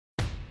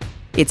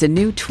It's a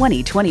new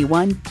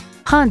 2021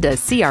 Honda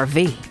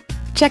CR-V.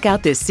 Check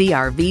out this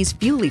CR-V's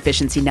fuel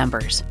efficiency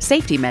numbers,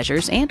 safety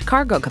measures, and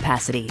cargo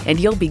capacity, and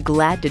you'll be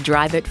glad to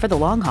drive it for the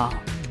long haul.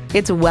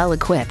 It's well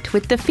equipped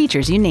with the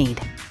features you need.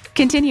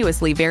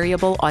 Continuously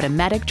variable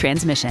automatic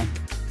transmission,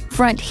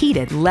 front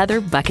heated leather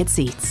bucket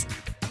seats,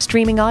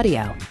 streaming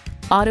audio,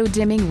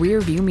 auto-dimming rear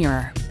view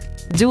mirror,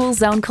 dual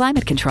zone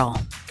climate control,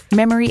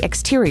 memory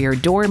exterior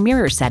door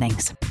mirror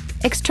settings,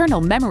 external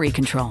memory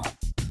control,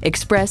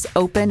 express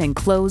open and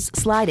close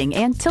sliding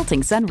and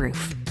tilting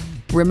sunroof,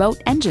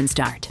 remote engine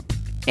start,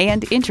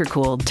 and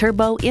intercooled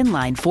turbo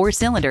inline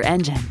 4-cylinder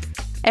engine.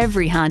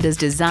 Every Honda is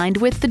designed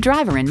with the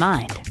driver in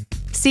mind.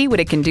 See what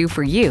it can do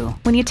for you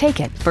when you take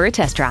it for a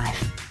test drive.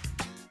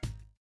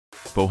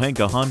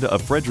 Pohanka Honda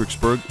of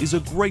Fredericksburg is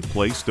a great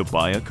place to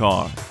buy a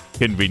car.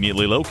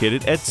 Conveniently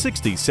located at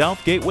 60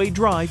 South Gateway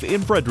Drive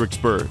in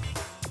Fredericksburg.